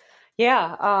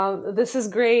 Yeah, this is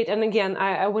great. And again,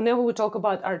 whenever we talk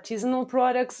about artisanal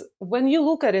products, when you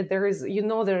look at it, there is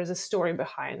a story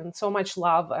behind, and so much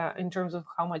love in terms of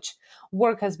how much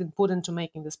work has been put into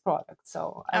making this product.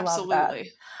 So I love that.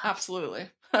 Absolutely.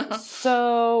 Absolutely.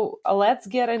 So let's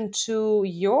get into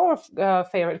your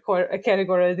favorite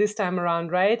category this time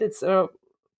around, right? It's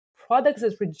products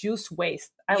that reduce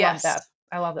waste. I love Yes. that.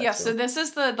 I love that Yeah, too. so this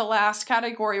is the last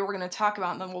category we're going to talk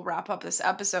about, and then we'll wrap up this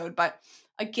episode. But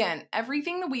again,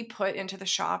 everything that we put into the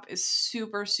shop is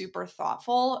super, super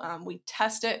thoughtful. We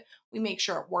test it, we make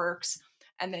sure it works,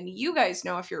 and then you guys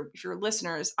know, if you're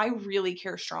listeners, I really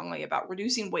care strongly about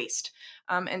reducing waste.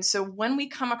 And so when we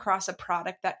come across a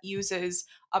product that uses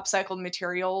upcycled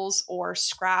materials or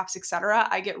scraps, etc.,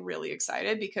 I get really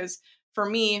excited, because for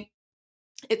me,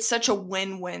 it's such a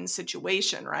win-win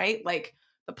situation, right? Like,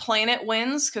 the planet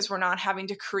wins because we're not having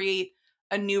to create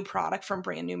a new product from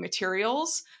brand new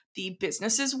materials. The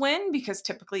businesses win because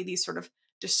typically these sort of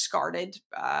discarded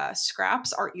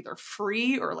scraps are either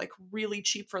free or like really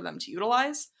cheap for them to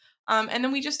utilize. And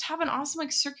then we just have an awesome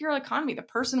like circular economy. The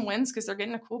person wins because they're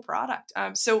getting a cool product.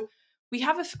 So we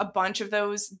have a bunch of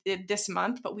those this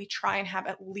month, but we try and have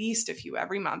at least a few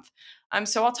every month.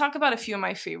 So I'll talk about a few of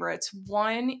my favorites.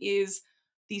 One is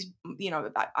these,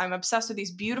 I'm obsessed with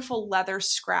these beautiful leather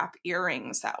scrap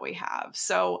earrings that we have.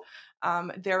 So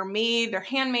they're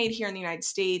handmade here in the United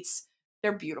States.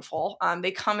 They're beautiful.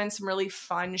 They come in some really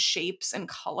fun shapes and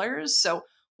colors. So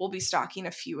we'll be stocking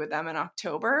a few of them in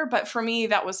October. But for me,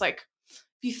 that was like, if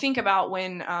you think about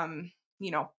when,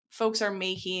 folks are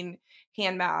making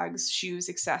handbags, shoes,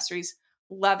 accessories,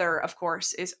 leather, of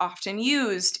course, is often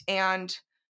used. And,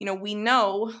 we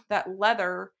know that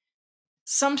leather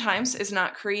sometimes is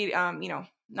not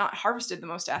not harvested the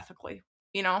most ethically.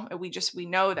 We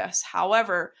know this.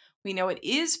 However, we know it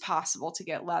is possible to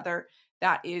get leather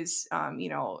that is,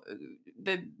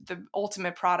 the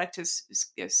ultimate product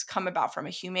is come about from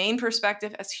a humane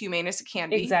perspective, as humane as it can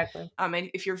be. Exactly. And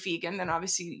if you're vegan, then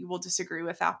obviously you will disagree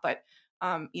with that, but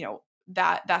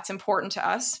that's important to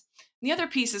us. And the other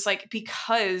piece is, like,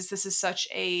 because this is such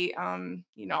a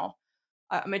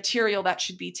material that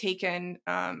should be taken,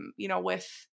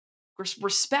 with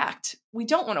respect. We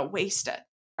don't want to waste it,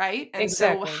 right? And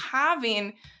so Exactly.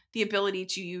 having the ability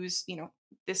to use,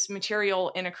 this material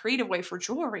in a creative way for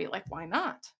jewelry, like, why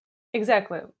not?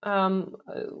 Exactly.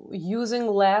 Using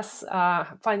less,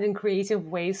 finding creative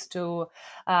ways to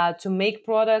make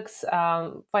products,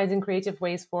 finding creative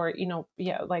ways for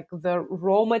like the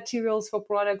raw materials for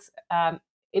products.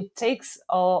 It takes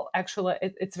actually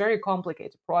it's very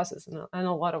complicated process in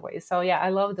a lot of ways. So yeah, I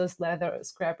love those leather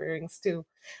scrap earrings too.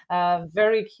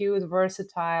 Very cute,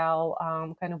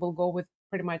 versatile. Kind of will go with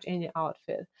pretty much any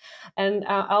outfit. And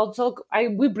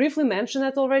we briefly mentioned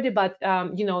it already, but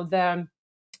the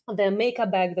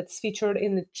makeup bag that's featured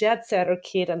in the Jet Setter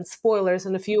kit and spoilers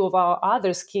and a few of our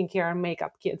other skincare and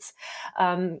makeup kits.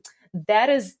 That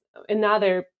is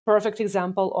another perfect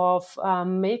example of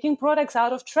making products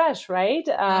out of trash, right?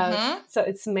 Mm-hmm. So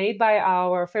it's made by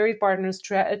our favorite partners,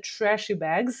 Trashy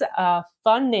Bags.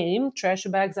 Fun name. Trashy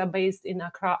Bags are based in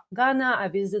Accra, Ghana. I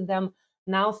visited them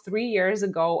now 3 years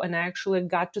ago, and I actually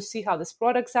got to see how these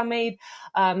products are made.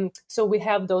 So we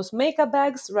have those makeup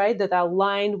bags, right, that are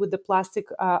lined with the plastic,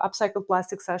 upcycled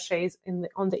plastic sachets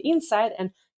on the inside,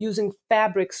 and using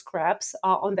fabric scraps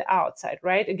on the outside,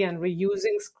 right? Again,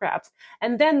 reusing scraps.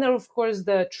 And then there, of course,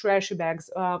 the trashy bags.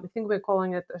 I think we're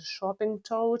calling it a shopping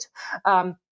tote.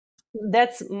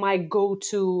 That's my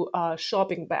go-to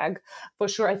shopping bag for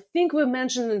sure. I think we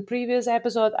mentioned in previous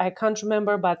episode, I can't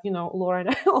remember, but Laura and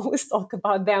I always talk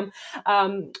about them.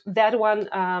 That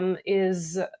one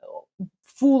is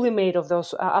fully made of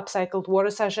those upcycled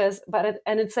water sachets.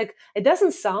 And it's like, it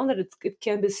doesn't sound that it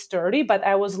can be sturdy, but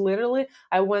I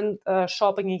went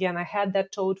shopping again. I had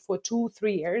that tote for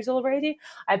 2-3 years already.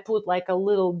 I put like a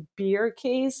little beer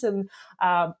case and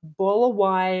bowl of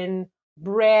wine,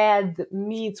 bread,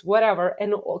 meats, whatever,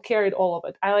 and carried all of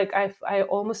it. I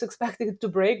almost expected it to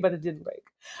break, but it didn't break.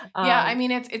 Yeah, I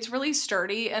mean it's really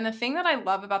sturdy, and the thing that I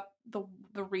love about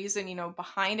the reason,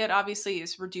 behind it obviously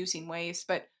is reducing waste,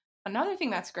 but another thing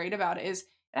that's great about it is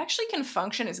it actually can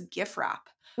function as gift wrap.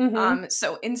 Mm-hmm.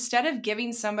 So instead of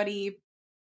giving somebody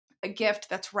a gift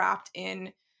that's wrapped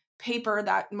in paper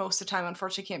that most of the time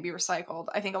unfortunately can't be recycled.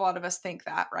 I think a lot of us think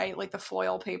that, right? Like the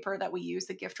foil paper that we use,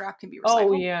 the gift wrap can be Oh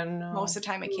recycled. yeah, Most no. of the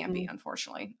time it can't be, Mm-mm.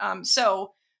 unfortunately.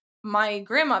 So my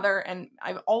grandmother, and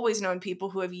I've always known people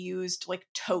who have used like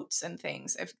totes and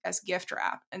things as gift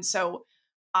wrap. And so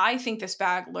I think this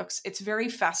bag it's very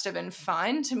festive and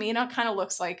fun. To me, it kind of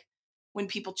looks like when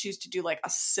people choose to do like a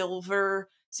silver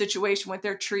situation with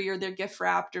their tree or their gift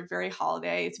wrapped or very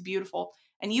holiday. It's beautiful.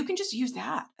 And you can just use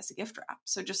that as a gift wrap.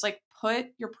 So just like put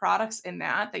your products in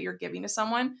that you're giving to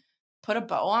someone, put a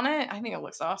bow on it. I think it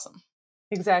looks awesome.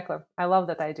 Exactly. I love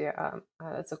that idea.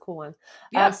 That's a cool one.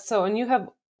 Yeah. And you have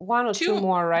one or two two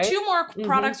more, right? two more Mm-hmm.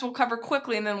 products we'll cover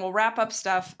quickly and then we'll wrap up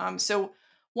stuff. So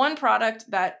one product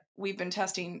that we've been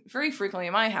testing very frequently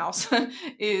in my house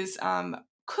is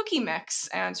cookie mix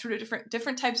and sort of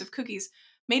different types of cookies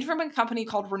made from a company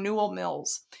called Renewal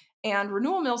Mills. And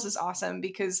Renewal Mills is awesome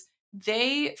because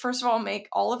they, first of all, make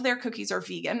all of their cookies are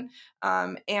vegan,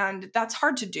 and that's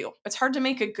hard to do. It's hard to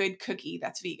make a good cookie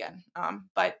that's vegan,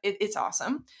 but it's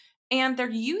awesome, and they're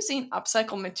using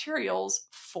upcycled materials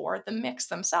for the mix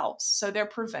themselves. So they're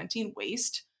preventing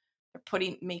waste. They're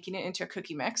making it into a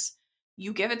cookie mix.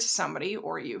 You give it to somebody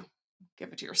or you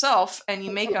give it to yourself and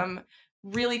you make them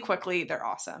really quickly. They're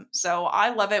awesome. So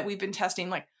I love it. We've been testing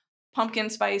like pumpkin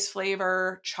spice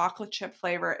flavor, chocolate chip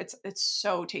flavor. It's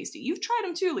so tasty. You've tried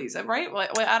them too, Lisa, right?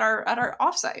 At our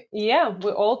offsite. Yeah,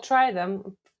 we all tried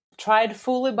them. Tried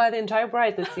fully by the entire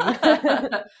Brightly team.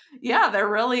 Yeah, they're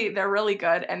really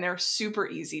good and they're super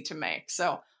easy to make.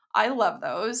 So I love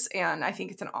those, and I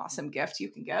think it's an awesome gift you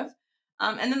can give.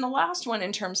 And then the last one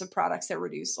in terms of products that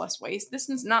reduce less waste, this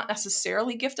is not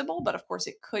necessarily giftable, but of course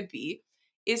it could be,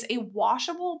 is a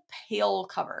washable pail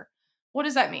cover. What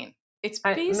does that mean? It's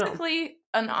I no. basically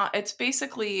an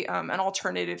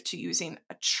alternative to using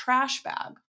a trash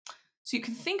bag. So you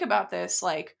can think about this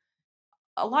like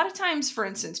a lot of times, for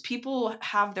instance, people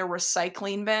have their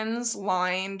recycling bins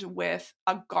lined with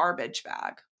a garbage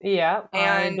bag. Yeah, I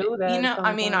And, do that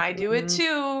I mean, sometimes. I do it Mhm.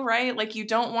 too, right? Like, you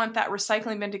don't want that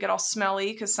recycling bin to get all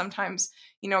smelly because sometimes,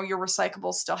 your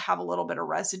recyclables still have a little bit of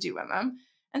residue in them.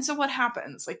 And so, what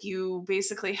happens? Like, you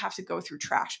basically have to go through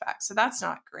trash bags. So, that's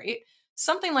not great.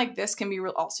 Something like this can be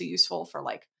also useful for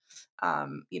like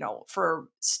for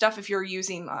stuff if you're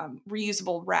using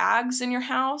reusable rags in your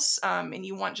house, and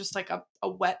you want just like a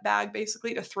wet bag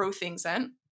basically to throw things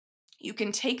in, you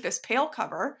can take this pail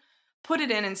cover, put it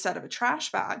in instead of a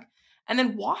trash bag, and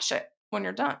then wash it when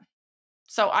you're done.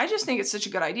 So I just think it's such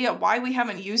a good idea. Why we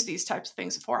haven't used these types of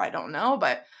things before, I don't know,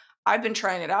 but I've been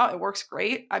trying it out. It works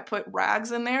great. I put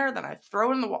rags in there, then I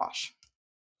throw it in the wash.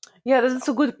 Yeah, So that's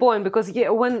a good point because yeah,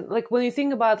 when you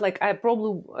think about like I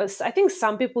think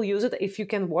some people use it if you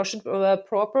can wash it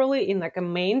properly in like a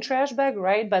main trash bag,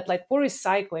 right? But like for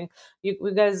recycling,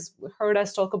 you guys heard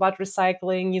us talk about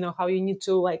recycling. You know how you need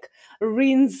to like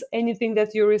rinse anything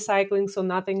that you're recycling so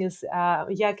nothing is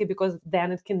yucky because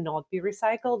then it cannot be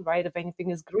recycled, right? If anything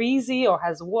is greasy or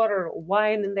has water or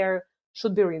wine in there,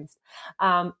 should be rinsed.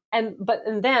 And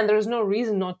then there's no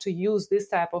reason not to use this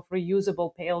type of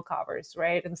reusable pail covers,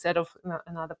 right? Instead of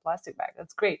another plastic bag.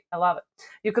 That's great. I love it.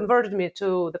 You converted me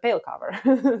to the pail cover.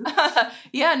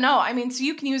 yeah, no, I mean, so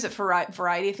you can use it for a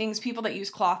variety of things. People that use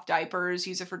cloth diapers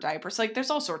use it for diapers. Like, there's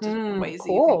all sorts of ways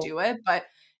that you can Cool. do it, but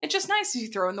it's just nice if you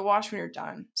throw in the wash when you're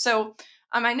done. So,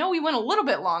 I know we went a little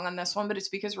bit long on this one, but it's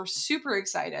because we're super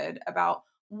excited about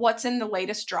what's in the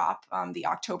latest drop, the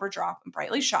October drop in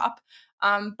Brightly Shop.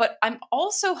 But I'm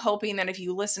also hoping that if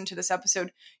you listen to this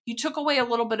episode, you took away a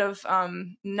little bit of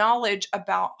knowledge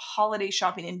about holiday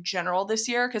shopping in general this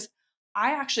year, because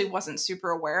I actually wasn't super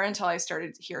aware until I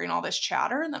started hearing all this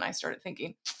chatter, and then I started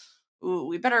thinking, "Ooh,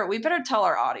 we better tell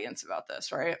our audience about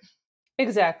this, right?"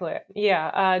 Exactly.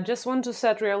 Yeah. Just want to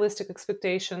set realistic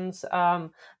expectations.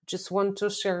 Just want to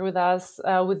share with us,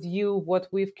 with you, what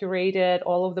we've curated,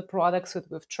 all of the products that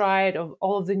we've tried, of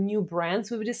all of the new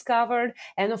brands we've discovered,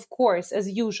 and of course, as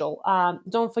usual,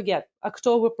 don't forget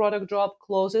October product drop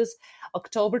closes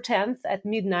October 10th at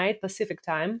midnight Pacific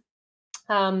time.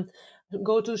 Um,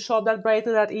 go to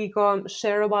shop.brightly.eco,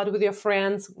 share about it with your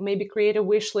friends, maybe create a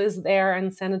wish list there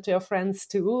and send it to your friends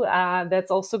too.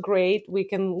 That's also great. We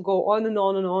can go on and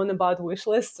on and on about wish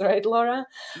lists, right, Laura?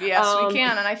 Yes, we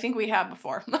can, and I think we have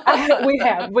before. we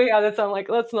have. That's, I'm like,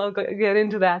 let's not get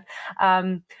into that.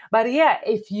 But yeah,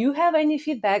 if you have any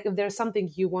feedback, if there's something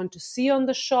you want to see on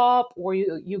the shop, or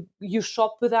you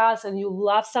shop with us and you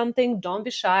love something, don't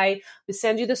be shy. We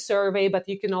send you the survey, but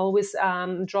you can always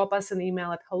drop us an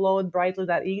email at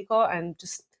hello@brightly.eco and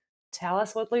just tell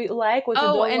us what you like, what you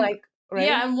don't like. Right?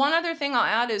 Yeah, and one other thing I'll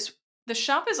add is the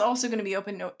shop is also going to be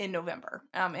open in November,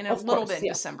 and a little bit in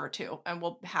December too, and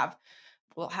we'll have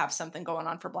something going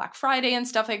on for Black Friday and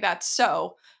stuff like that.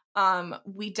 So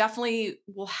we definitely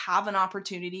will have an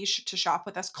opportunity to shop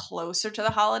with us closer to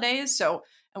the holidays. So,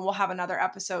 and we'll have another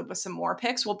episode with some more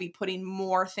picks. We'll be putting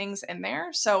more things in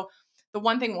there. So the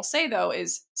one thing we'll say though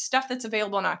is stuff that's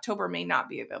available in October may not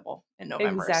be available in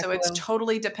November. Exactly. So it's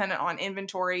totally dependent on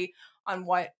inventory, on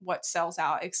what sells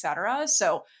out, etc.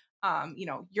 So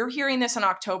you're hearing this in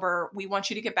October. We want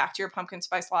you to get back to your pumpkin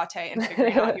spice latte and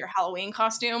figuring out your Halloween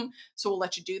costume. So we'll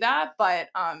let you do that. But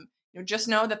just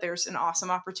know that there's an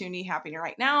awesome opportunity happening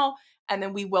right now. And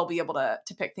then we will be able to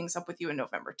pick things up with you in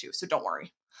November too. So don't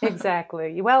worry.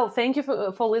 Exactly. Well, thank you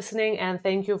for listening, and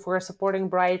thank you for supporting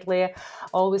Brightly.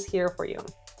 Always here for you.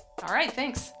 All right.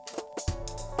 Thanks.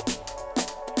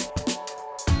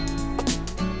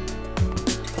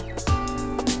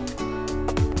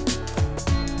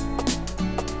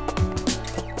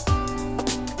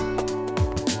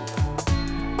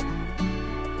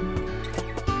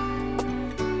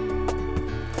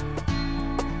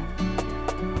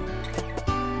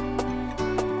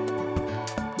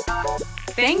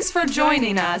 Thanks for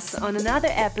joining us on another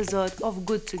episode of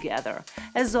Good Together.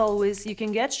 As always, you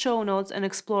can get show notes and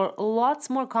explore lots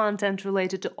more content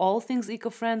related to all things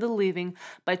eco-friendly living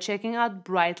by checking out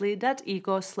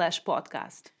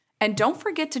brightly.eco/podcast. And don't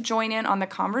forget to join in on the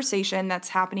conversation that's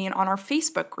happening on our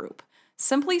Facebook group.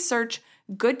 Simply search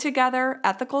Good Together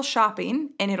Ethical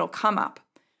Shopping and it'll come up.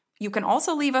 You can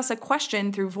also leave us a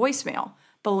question through voicemail.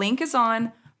 The link is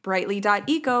on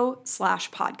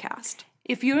brightly.eco/podcast.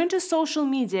 If you're into social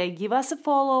media, give us a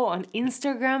follow on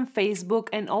Instagram, Facebook,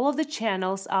 and all of the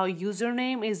channels. Our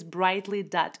username is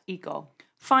brightly.eco.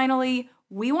 Finally,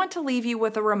 we want to leave you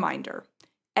with a reminder.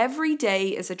 Every day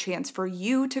is a chance for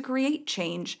you to create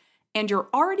change, and you're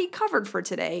already covered for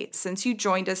today since you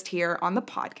joined us here on the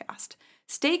podcast.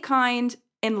 Stay kind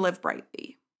and live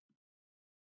brightly.